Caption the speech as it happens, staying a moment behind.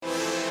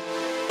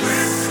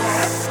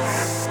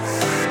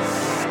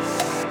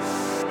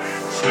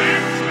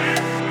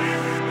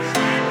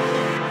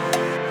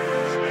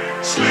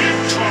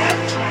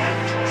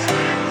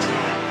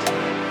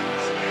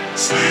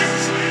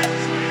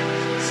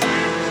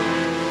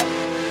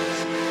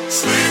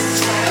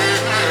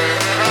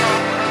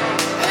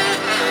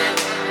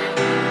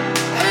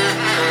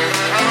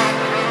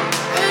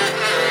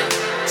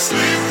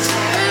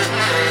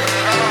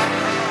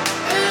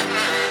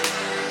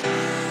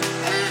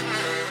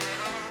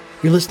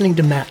You're listening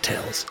to Matt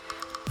Tales,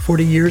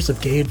 40 years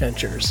of gay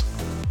adventures,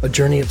 a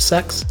journey of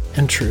sex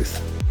and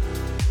truth.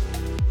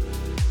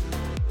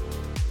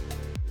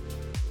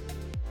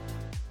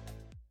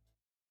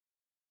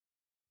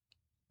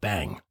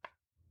 Bang.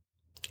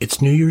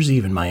 It's New Year's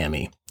Eve in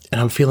Miami,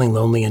 and I'm feeling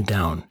lonely and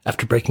down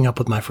after breaking up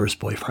with my first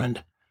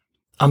boyfriend.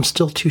 I'm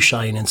still too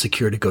shy and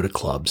insecure to go to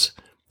clubs,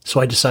 so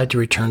I decide to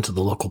return to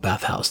the local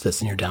bathhouse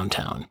that's near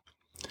downtown.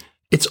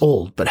 It's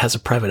old, but has a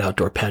private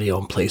outdoor patio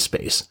and play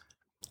space.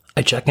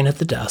 I check in at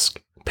the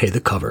desk, pay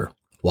the cover,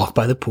 walk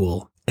by the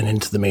pool, and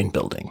into the main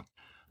building.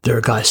 There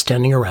are guys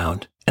standing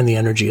around, and the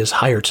energy is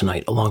higher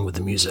tonight along with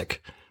the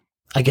music.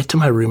 I get to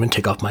my room and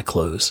take off my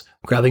clothes,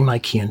 grabbing my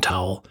key and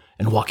towel,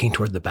 and walking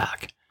toward the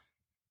back.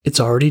 It's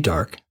already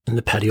dark, and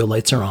the patio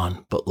lights are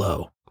on, but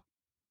low.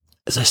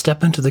 As I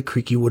step into the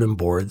creaky wooden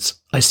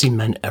boards, I see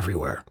men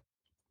everywhere.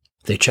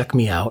 They check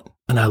me out,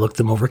 and I look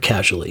them over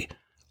casually,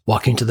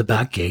 walking to the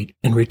back gate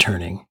and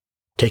returning,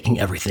 taking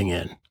everything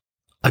in.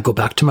 I go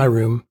back to my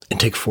room and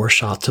take 4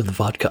 shots of the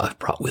vodka I've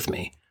brought with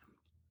me.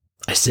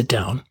 I sit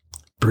down,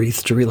 breathe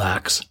to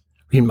relax,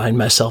 remind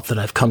myself that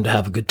I've come to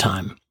have a good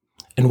time,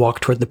 and walk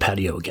toward the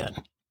patio again.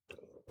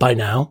 By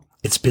now,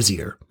 it's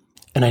busier,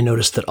 and I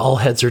notice that all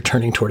heads are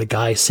turning toward a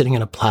guy sitting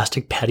in a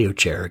plastic patio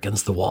chair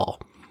against the wall.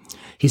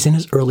 He's in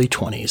his early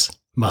 20s,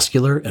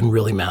 muscular and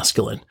really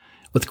masculine,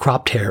 with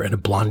cropped hair and a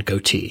blonde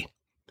goatee.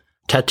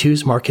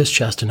 Tattoos mark his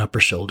chest and upper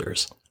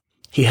shoulders.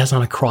 He has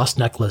on a cross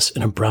necklace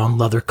and a brown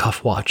leather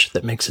cuff watch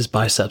that makes his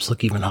biceps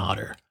look even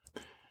hotter.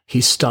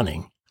 He's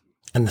stunning,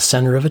 and the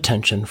center of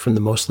attention from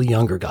the mostly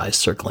younger guys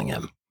circling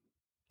him.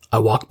 I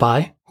walk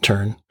by,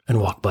 turn,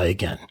 and walk by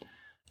again,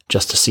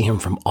 just to see him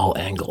from all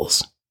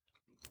angles.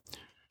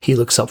 He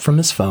looks up from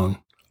his phone,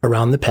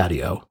 around the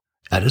patio,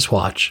 at his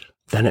watch,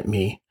 then at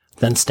me,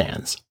 then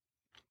stands.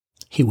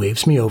 He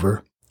waves me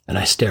over, and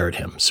I stare at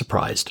him,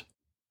 surprised.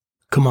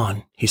 "Come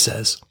on," he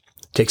says,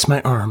 takes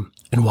my arm,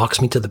 and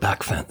walks me to the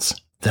back fence,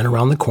 then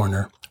around the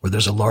corner, where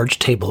there's a large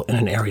table in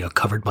an area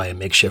covered by a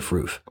makeshift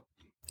roof.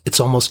 It's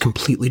almost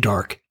completely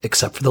dark,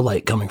 except for the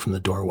light coming from the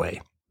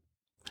doorway.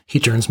 He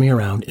turns me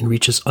around and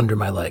reaches under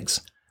my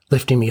legs,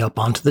 lifting me up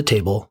onto the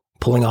table,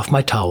 pulling off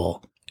my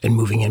towel, and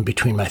moving in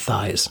between my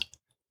thighs.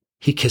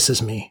 He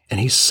kisses me, and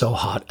he's so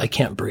hot I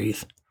can't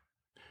breathe.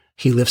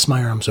 He lifts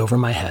my arms over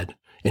my head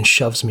and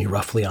shoves me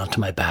roughly onto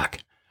my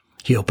back.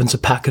 He opens a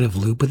packet of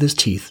lube with his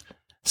teeth,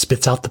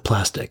 spits out the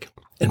plastic,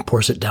 and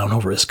pours it down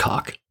over his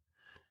cock.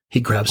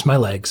 He grabs my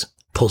legs,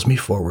 pulls me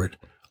forward,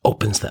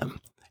 opens them,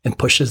 and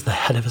pushes the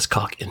head of his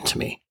cock into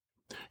me.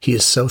 He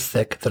is so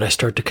thick that I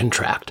start to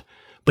contract,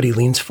 but he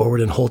leans forward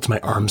and holds my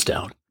arms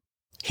down.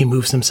 He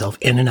moves himself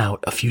in and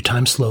out a few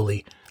times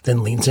slowly,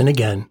 then leans in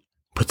again,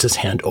 puts his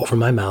hand over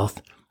my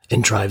mouth,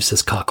 and drives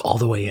his cock all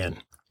the way in.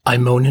 I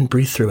moan and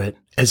breathe through it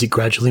as he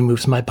gradually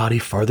moves my body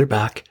farther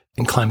back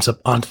and climbs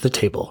up onto the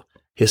table,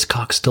 his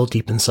cock still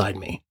deep inside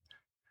me.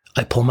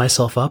 I pull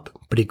myself up,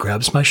 but he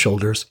grabs my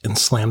shoulders and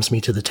slams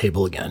me to the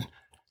table again.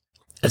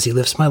 As he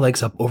lifts my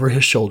legs up over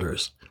his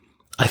shoulders,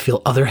 I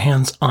feel other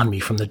hands on me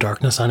from the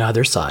darkness on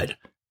either side,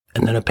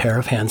 and then a pair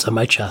of hands on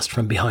my chest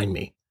from behind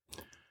me.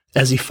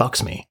 As he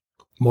fucks me,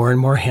 more and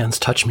more hands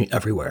touch me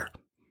everywhere.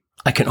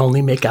 I can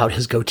only make out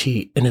his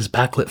goatee and his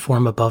backlit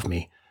form above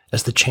me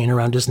as the chain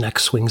around his neck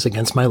swings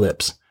against my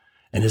lips,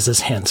 and as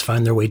his hands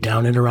find their way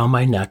down and around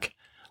my neck,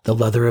 the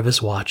leather of his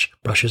watch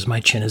brushes my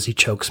chin as he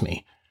chokes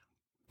me.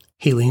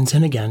 He leans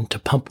in again to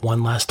pump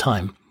one last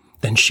time,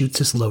 then shoots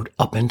his load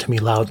up into me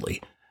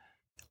loudly,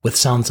 with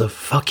sounds of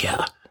 "fuck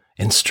yeah"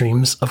 and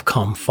streams of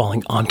cum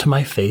falling onto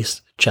my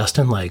face, chest,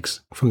 and legs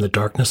from the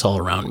darkness all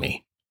around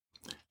me.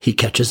 He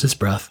catches his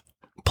breath,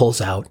 pulls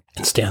out,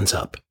 and stands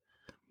up.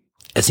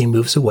 As he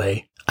moves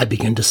away, I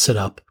begin to sit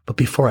up, but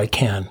before I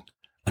can,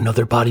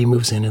 another body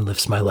moves in and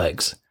lifts my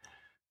legs.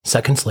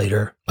 Seconds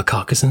later, a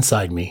cock is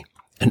inside me,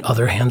 and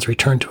other hands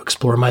return to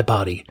explore my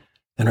body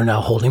and are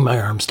now holding my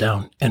arms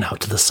down and out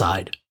to the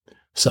side.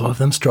 Some of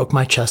them stroke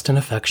my chest in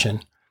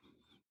affection,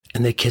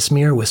 and they kiss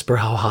me or whisper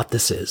how hot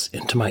this is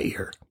into my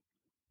ear.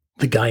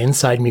 The guy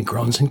inside me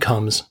groans and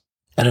comes,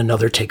 and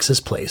another takes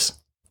his place.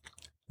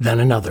 Then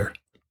another.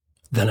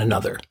 Then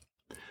another.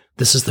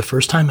 This is the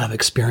first time I've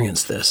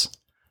experienced this,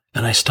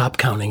 and I stop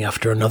counting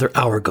after another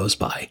hour goes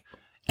by,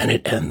 and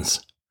it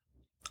ends.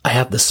 I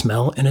have the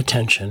smell and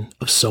attention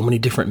of so many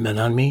different men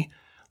on me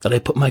that I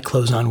put my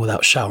clothes on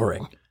without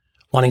showering,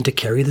 wanting to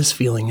carry this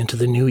feeling into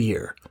the new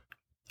year,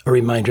 a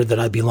reminder that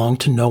I belong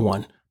to no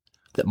one,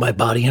 that my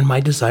body and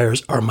my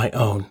desires are my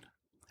own,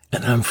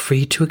 and I'm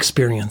free to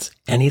experience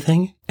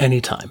anything,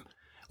 anytime,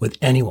 with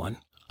anyone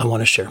I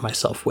want to share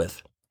myself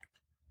with.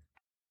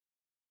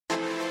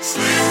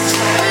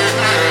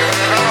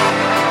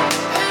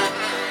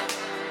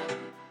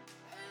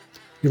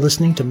 You're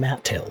listening to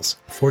Matt Tales,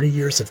 40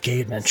 Years of Gay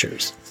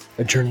Adventures,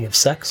 a journey of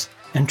sex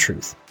and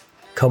truth.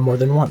 Come more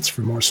than once for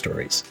more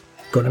stories.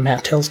 Go to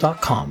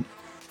matttales.com,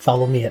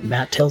 follow me at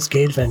Matt Tales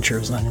Gay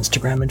Adventures on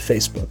Instagram and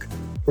Facebook,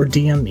 or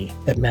DM me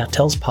at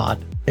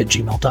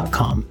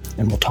matttalespod@gmail.com,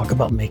 and we'll talk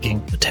about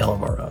making a tale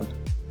of our own.